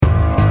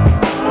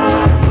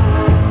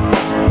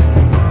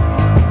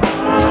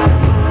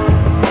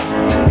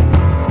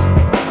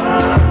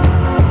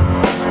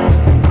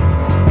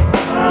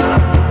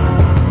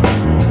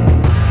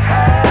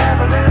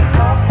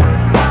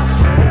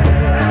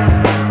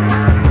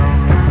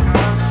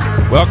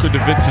Welcome to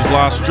Vince's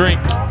Last Drink.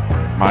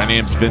 My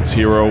name's Vince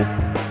Hero.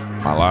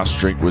 My last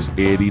drink was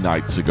 80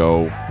 nights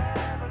ago.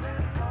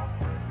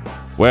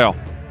 Well,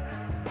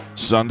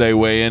 Sunday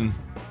weigh-in,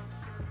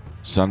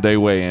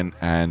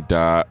 and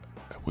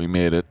we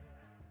made it.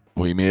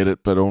 We made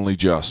it, but only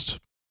just.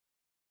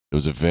 It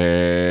was a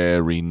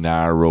very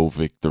narrow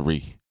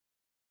victory.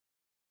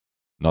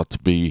 Not to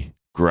be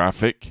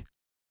graphic,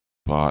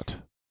 but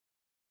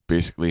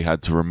basically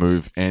had to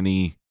remove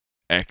any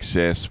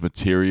excess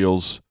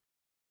materials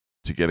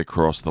to get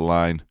across the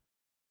line.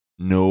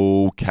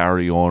 No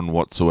carry-on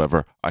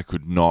whatsoever. I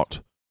could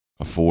not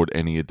afford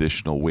any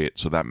additional weight,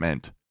 so that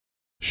meant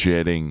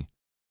shedding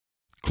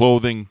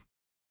clothing,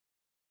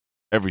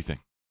 everything.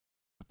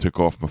 I took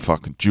off my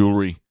fucking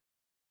jewelry.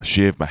 I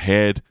shaved my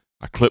head.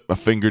 I clipped my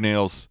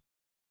fingernails.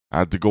 I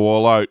had to go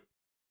all out.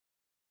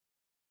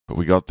 But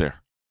we got there.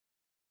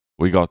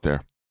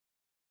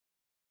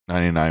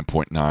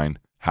 99.9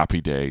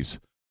 happy days.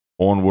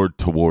 Onward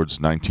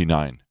towards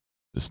 99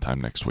 this time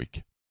next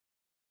week.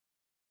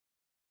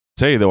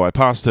 Tell you though, I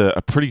passed a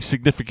pretty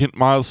significant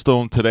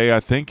milestone today, I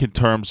think, in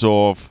terms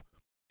of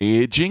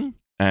aging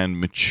and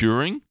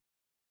maturing.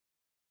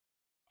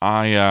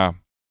 I'm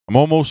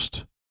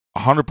almost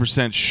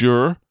 100%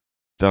 sure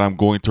that I'm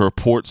going to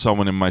report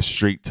someone in my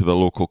street to the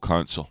local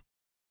council.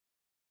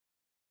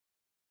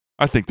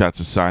 I think that's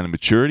a sign of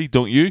maturity,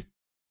 don't you?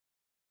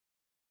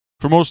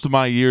 For most of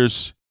my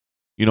years,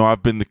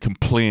 I've been the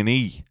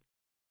complainee.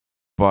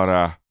 But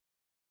I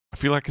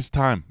feel like it's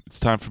time.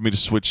 It's time for me to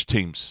switch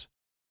teams.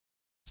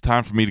 It's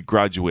time for me to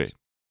graduate.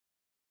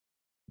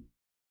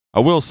 I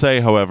will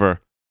say,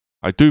 however,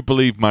 I do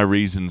believe my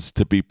reasons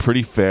to be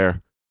pretty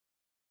fair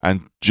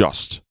and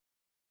just.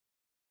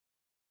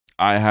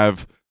 I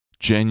have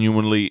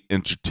genuinely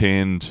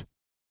entertained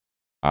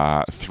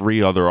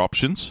 3 other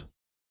options,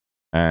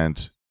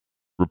 and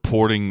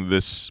reporting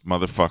this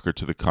motherfucker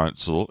to the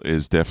council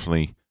is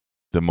definitely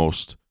the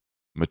most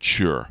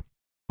mature.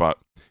 But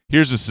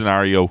here's a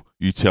scenario.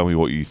 You tell me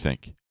what you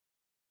think.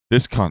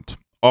 This cunt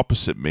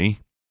opposite me,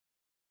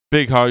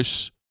 big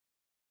house,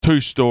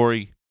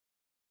 2-story,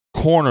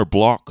 corner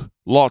block,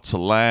 lots of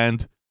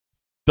land,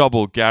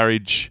 double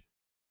garage,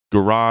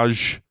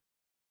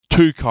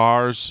 2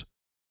 cars,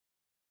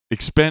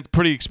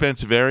 pretty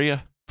expensive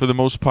area for the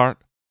most part.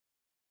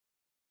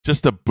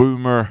 Just a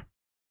boomer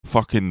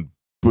fucking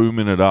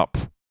booming it up.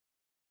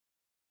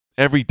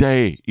 Every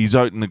day he's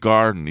out in the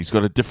garden. He's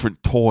got a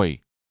different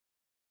toy.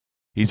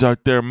 He's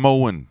out there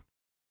mowing.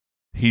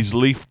 He's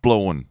leaf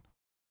blowing.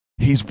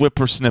 He's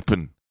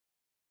whippersnipping.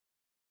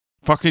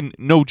 Fucking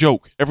no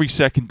joke. Every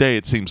second day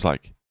it seems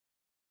like.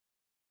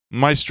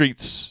 My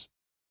street's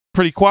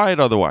pretty quiet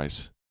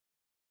otherwise.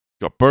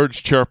 Got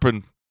birds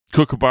chirping,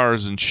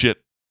 kookaburras and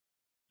shit.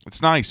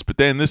 It's nice, but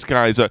then this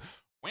guy's a...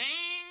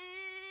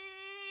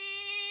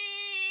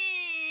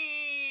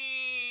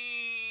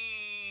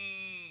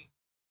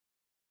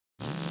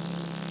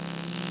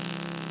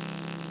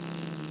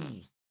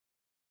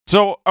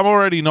 So, I'm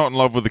already not in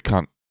love with the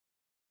cunt.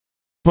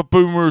 But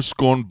boomers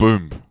gone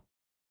boom.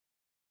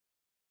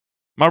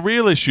 My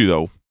real issue,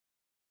 though,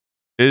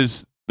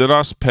 is that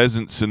us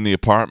peasants in the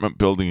apartment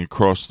building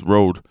across the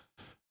road,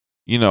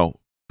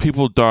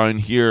 people down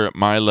here at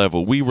my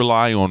level, we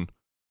rely on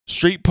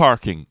street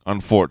parking,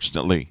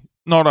 unfortunately.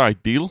 Not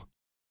ideal.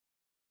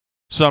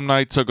 Some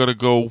nights I got to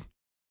go,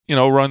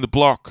 around the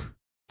block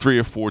 3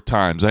 or 4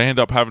 times. I end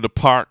up having to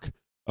park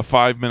a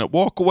 5-minute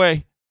walk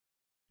away.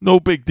 No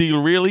big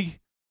deal, really.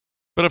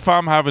 But if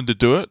I'm having to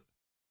do it,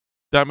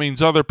 that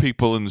means other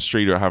people in the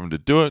street are having to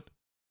do it.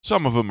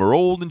 Some of them are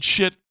old and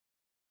shit.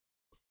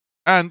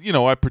 And,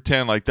 I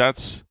pretend like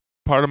that's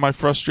part of my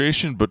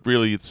frustration, but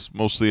really it's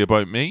mostly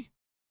about me.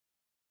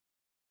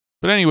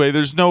 But anyway,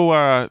 there's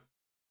no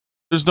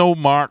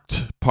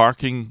marked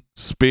parking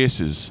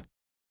spaces.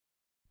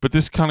 But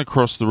this kind of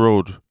across the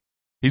road,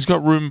 he's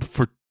got room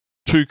for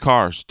 2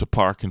 cars to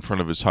park in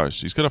front of his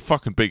house. He's got a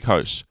fucking big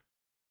house.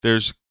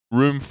 There's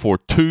room for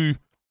 2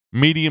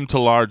 medium to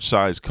large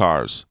size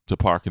cars to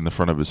park in the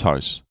front of his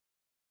house.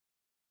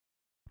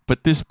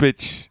 But this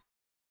bitch,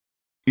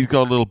 he's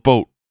got a little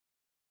boat.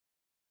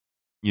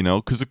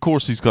 Because of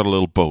course he's got a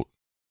little boat.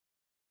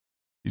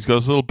 He's got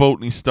his little boat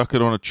and he stuck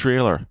it on a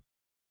trailer.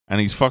 And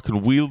he's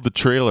fucking wheeled the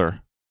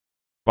trailer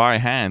by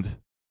hand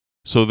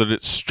so that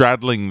it's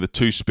straddling the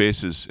 2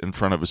 spaces in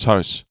front of his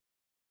house.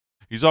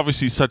 He's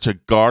obviously such a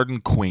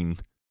garden queen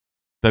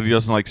that he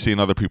doesn't like seeing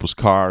other people's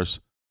cars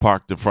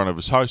parked in front of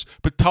his house.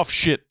 But tough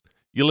shit.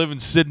 You live in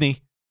Sydney,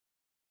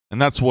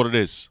 and that's what it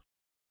is.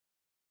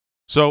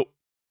 So,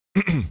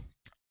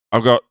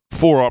 I've got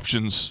 4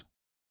 options.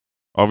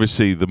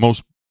 Obviously, the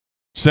most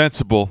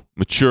sensible,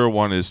 mature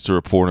one is to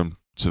report him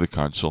to the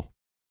council.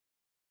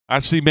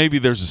 Actually, maybe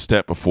there's a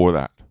step before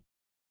that.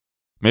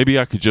 Maybe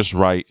I could just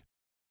write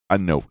a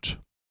note.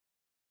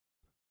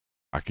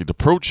 I could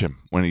approach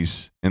him when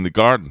he's in the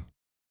garden.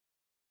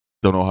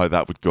 Don't know how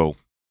that would go.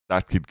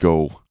 That could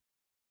go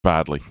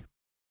badly.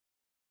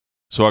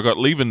 So I got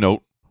leave a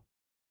note.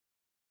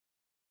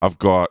 I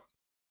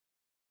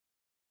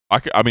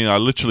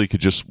literally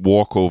could just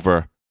walk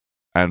over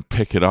and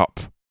pick it up,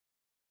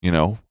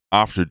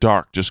 after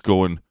dark. Just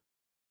go and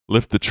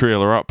lift the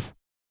trailer up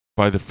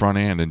by the front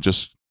end and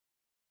just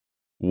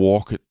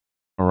walk it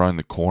around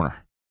the corner.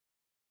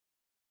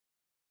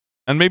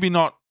 And maybe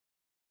not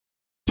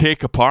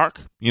take a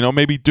park,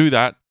 maybe do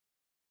that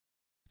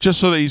just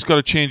so that he's got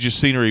to change his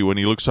scenery when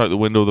he looks out the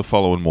window the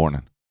following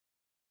morning.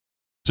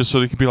 Just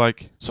so he can be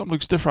like, something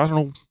looks different, I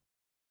don't know,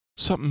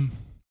 something.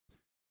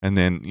 And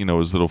then,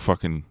 his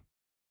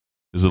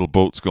little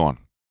boat's gone.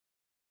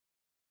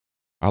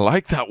 I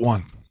like that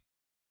one.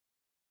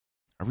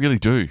 I really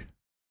do.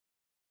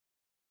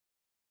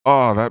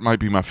 Oh, that might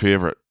be my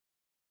favorite.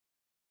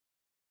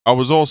 I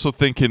was also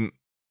thinking,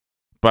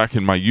 back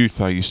in my youth,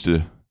 I used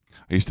to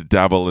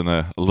dabble in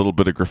a little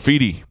bit of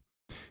graffiti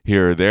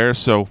here or there.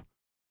 So,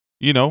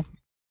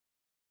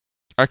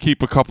 I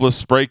keep a couple of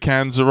spray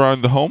cans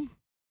around the home.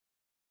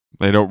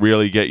 They don't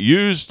really get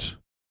used,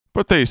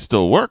 but they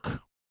still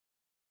work.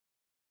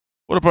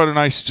 What about a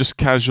nice, just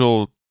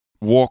casual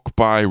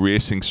walk-by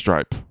racing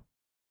stripe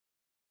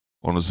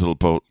on his little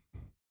boat?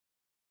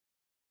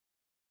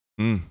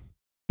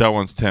 That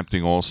one's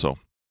tempting also.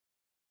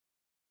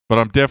 But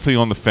I'm definitely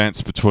on the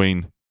fence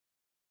between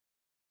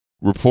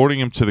reporting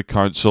him to the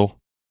council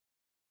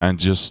and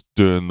just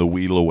doing the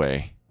wheel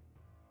away.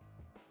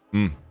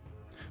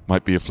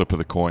 Might be a flip of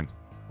the coin.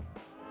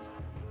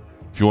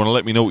 If you want to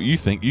let me know what you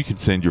think, you can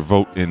send your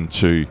vote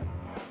into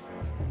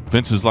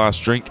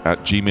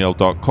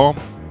vinceslastdrink@gmail.com.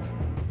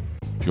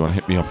 If you want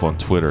to hit me up on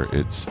Twitter,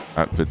 it's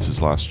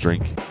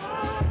 @vinceslastdrink.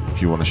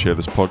 If you want to share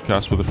this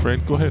podcast with a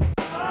friend, go ahead.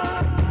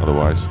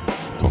 Otherwise,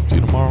 talk to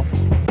you tomorrow.